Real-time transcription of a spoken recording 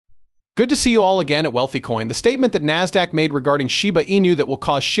Good to see you all again at Wealthy Coin. The statement that Nasdaq made regarding Shiba Inu that will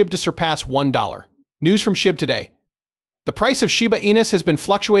cause Shib to surpass $1. News from Shib today. The price of Shiba Inu has been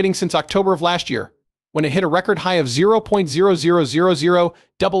fluctuating since October of last year, when it hit a record high of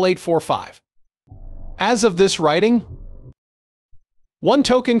 0.00008845. As of this writing, one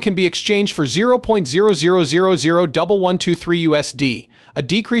token can be exchanged for 0.00001123 USD, a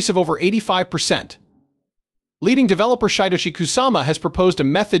decrease of over 85%. Leading developer Shiba Inu has proposed a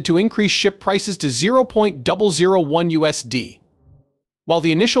method to increase SHIB prices to 0.001 USD. While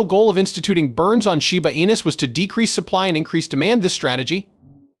the initial goal of instituting burns on Shiba Inu was to decrease supply and increase demand, this strategy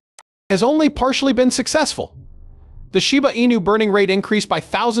has only partially been successful. The Shiba Inu burning rate increased by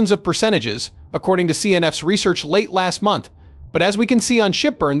thousands of percentages, according to CNF's research late last month, but as we can see on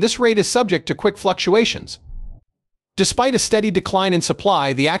ShibBurn, this rate is subject to quick fluctuations. Despite a steady decline in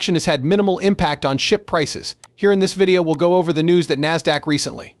supply, the action has had minimal impact on SHIB prices. Here in this video, we'll go over the news that Nasdaq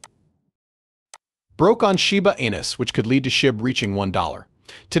recently broke on Shiba Inu, which could lead to SHIB reaching $1.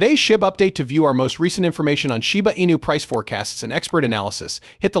 Today's SHIB update: to view our most recent information on Shiba Inu price forecasts and expert analysis,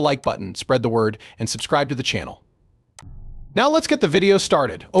 hit the like button, spread the word, and subscribe to the channel. Now let's get the video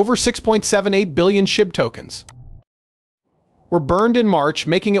started. Over 6.78 billion SHIB tokens were burned in March,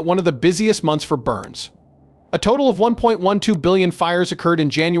 making it one of the busiest months for burns. A total of 1.12 billion fires occurred in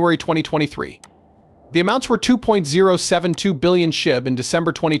January 2023. The amounts were 2.072 billion SHIB in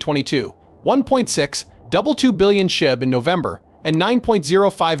December 2022, 1.622 billion SHIB in November, and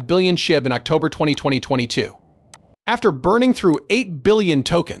 9.05 billion SHIB in October 2022. After burning through 8 billion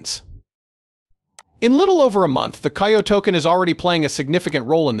tokens in little over a month, the Kayo token is already playing a significant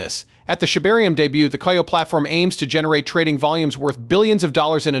role in this. At the Shibarium debut, the Kayo platform aims to generate trading volumes worth billions of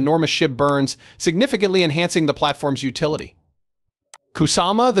dollars in enormous SHIB burns, significantly enhancing the platform's utility.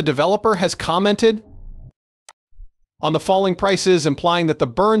 Kusama, the developer, has commented on the falling prices, implying that the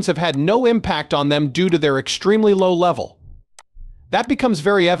burns have had no impact on them due to their extremely low level. That becomes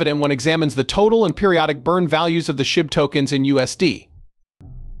very evident when examines the total and periodic burn values of the SHIB tokens in USD.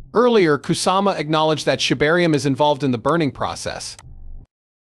 Earlier, Kusama acknowledged that Shibarium is involved in the burning process.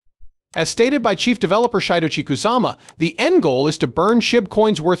 As stated by chief developer Shidochi Kusama, the end goal is to burn SHIB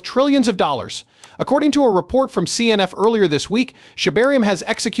coins worth trillions of dollars. According to a report from CNF earlier this week, Shibarium has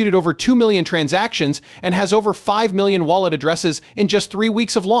executed over 2 million transactions and has over 5 million wallet addresses in just 3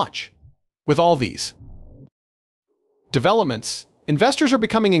 weeks of launch. With all these developments, investors are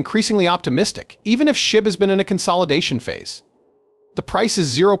becoming increasingly optimistic, even if SHIB has been in a consolidation phase. The price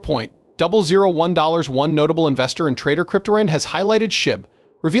is $0.001. One notable investor and trader, CryptoRand, has highlighted SHIB,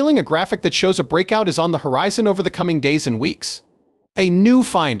 revealing a graphic that shows a breakout is on the horizon over the coming days and weeks. A new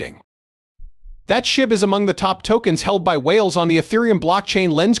finding that SHIB is among the top tokens held by whales on the Ethereum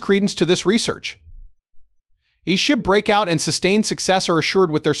blockchain lends credence to this research. A SHIB breakout and sustained success are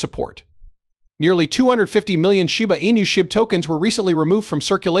assured with their support. Nearly 250 million Shiba Inu SHIB tokens were recently removed from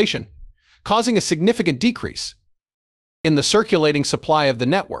circulation, causing a significant decrease in the circulating supply of the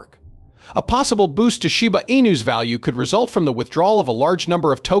network. A possible boost to Shiba Inu's value could result from the withdrawal of a large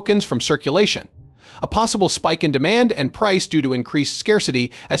number of tokens from circulation, a possible spike in demand and price due to increased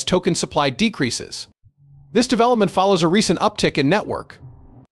scarcity as token supply decreases. This development follows a recent uptick in network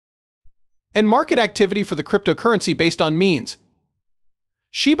and market activity for the cryptocurrency based on means.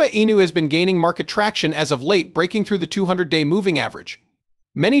 Shiba Inu has been gaining market traction as of late, breaking through the 200-day moving average.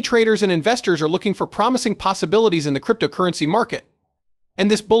 Many traders and investors are looking for promising possibilities in the cryptocurrency market, and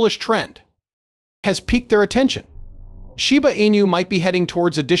this bullish trend has piqued their attention. Shiba Inu might be heading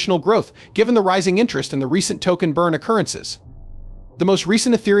towards additional growth, given the rising interest in the recent token burn occurrences. The most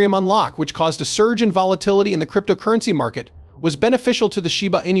recent Ethereum unlock, which caused a surge in volatility in the cryptocurrency market, was beneficial to the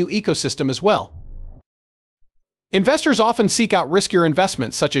Shiba Inu ecosystem as well. Investors often seek out riskier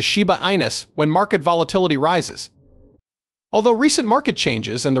investments such as Shiba Inu when market volatility rises. Although recent market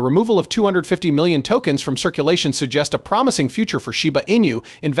changes and the removal of 250 million tokens from circulation suggest a promising future for Shiba Inu,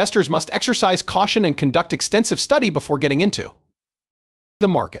 investors must exercise caution and conduct extensive study before getting into the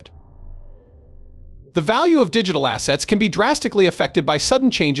market. The value of digital assets can be drastically affected by sudden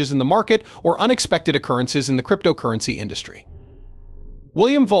changes in the market or unexpected occurrences in the cryptocurrency industry.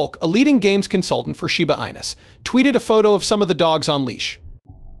 William Volk, a leading games consultant for Shiba Inu, tweeted a photo of some of the dogs on leash.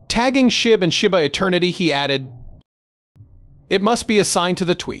 Tagging Shib and Shiba Eternity, he added, "It must be a sign to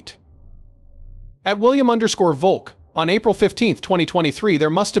the tweet." At William_Volk, on April 15, 2023, there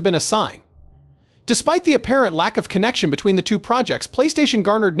must have been a sign. Despite the apparent lack of connection between the two projects, PlayStation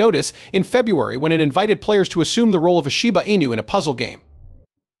garnered notice in February when it invited players to assume the role of a Shiba Inu in a puzzle game.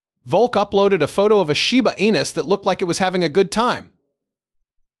 Volk uploaded a photo of a Shiba Inu that looked like it was having a good time.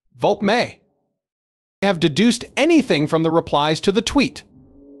 Volk may have deduced anything from the replies to the tweet.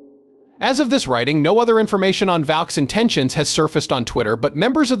 As of this writing, no other information on Valk's intentions has surfaced on Twitter, but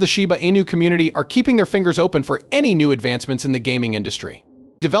members of the Shiba Inu community are keeping their fingers open for any new advancements in the gaming industry.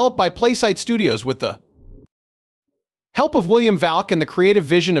 Developed by Playsight Studios with the help of William Valk and the creative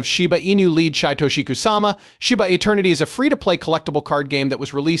vision of Shiba Inu lead Satoshi Kusama, Shiba Eternity is a free-to-play collectible card game that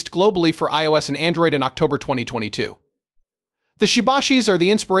was released globally for iOS and Android in October 2022. The Shibashis are the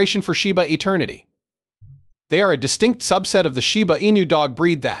inspiration for Shiba Eternity. They are a distinct subset of the Shiba Inu dog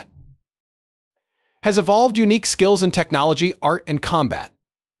breed that has evolved unique skills in technology, art, and combat.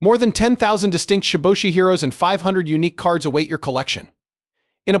 More than 10,000 distinct Shiboshi heroes and 500 unique cards await your collection.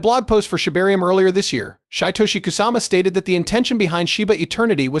 In a blog post for Shibarium earlier this year, Satoshi Kusama stated that the intention behind Shiba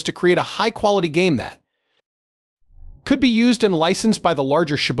Eternity was to create a high-quality game that could be used and licensed by the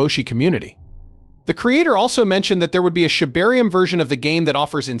larger Shiboshi community. The creator also mentioned that there would be a Shibarium version of the game that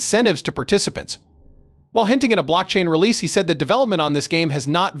offers incentives to participants. While hinting at a blockchain release, he said that development on this game has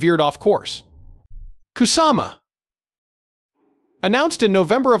not veered off course. Kusama announced in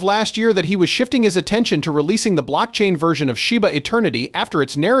November of last year that he was shifting his attention to releasing the blockchain version of Shiba Eternity after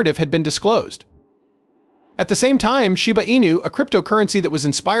its narrative had been disclosed. At the same time, Shiba Inu, a cryptocurrency that was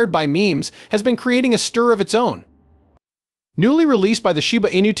inspired by memes, has been creating a stir of its own. Newly released by the Shiba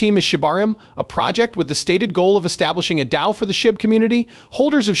Inu team is Shibarium, a project with the stated goal of establishing a DAO for the Shib community.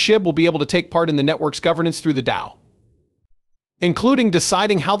 Holders of Shib will be able to take part in the network's governance through the DAO, including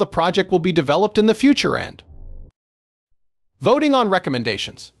deciding how the project will be developed in the future and voting on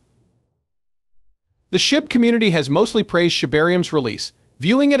recommendations. The Shib community has mostly praised Shibarium's release,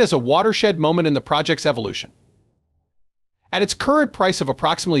 viewing it as a watershed moment in the project's evolution. At its current price of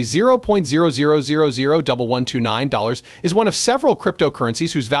approximately $0.00001129 is one of several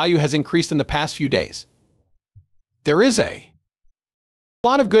cryptocurrencies whose value has increased in the past few days. There is a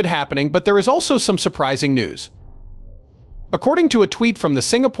lot of good happening, but there is also some surprising news. According to a tweet from the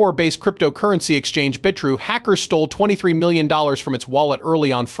Singapore-based cryptocurrency exchange Bitrue, hackers stole $23 million from its wallet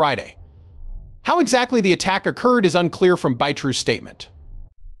early on Friday. How exactly the attack occurred is unclear from Bitrue's statement.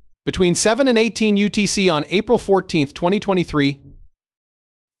 Between 7 and 18 UTC on April 14, 2023,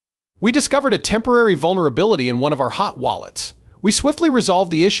 we discovered a temporary vulnerability in one of our hot wallets. We swiftly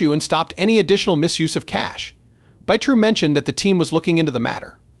resolved the issue and stopped any additional misuse of cash. Bitrue mentioned that the team was looking into the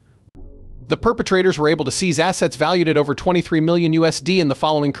matter. The perpetrators were able to seize assets valued at over 23 million USD in the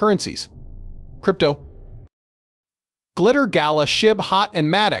following currencies: crypto, glitter, gala, Shib, hot,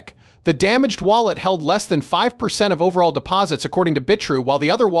 and matic. The damaged wallet held less than 5% of overall deposits, according to Bitrue. While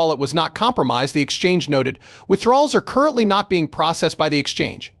the other wallet was not compromised, the exchange noted, withdrawals are currently not being processed by the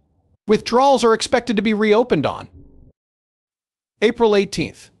exchange. Withdrawals are expected to be reopened on April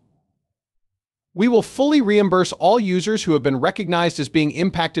 18th. We will fully reimburse all users who have been recognized as being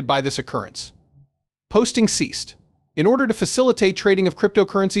impacted by this occurrence. Posting ceased. In order to facilitate trading of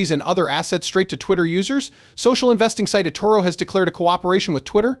cryptocurrencies and other assets straight to Twitter users, social investing site eToro has declared a cooperation with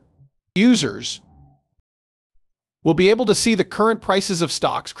Twitter. Users will be able to see the current prices of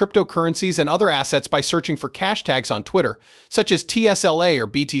stocks, cryptocurrencies, and other assets by searching for cash tags on Twitter, such as TSLA or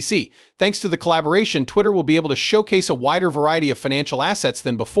BTC. Thanks to the collaboration, Twitter will be able to showcase a wider variety of financial assets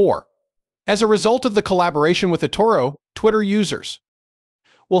than before. As a result of the collaboration with eToro, Twitter users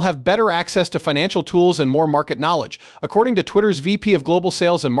will have better access to financial tools and more market knowledge. According to Twitter's VP of Global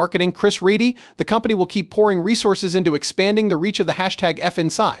Sales and Marketing, Chris Reedy, the company will keep pouring resources into expanding the reach of the hashtag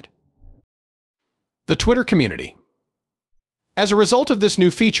 #FInside the Twitter community. As a result of this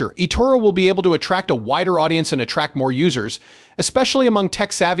new feature, eToro will be able to attract a wider audience and attract more users, especially among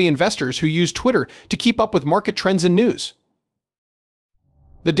tech-savvy investors who use Twitter to keep up with market trends and news.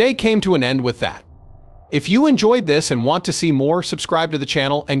 The day came to an end with that. If you enjoyed this and want to see more, subscribe to the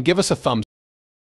channel and give us a thumbs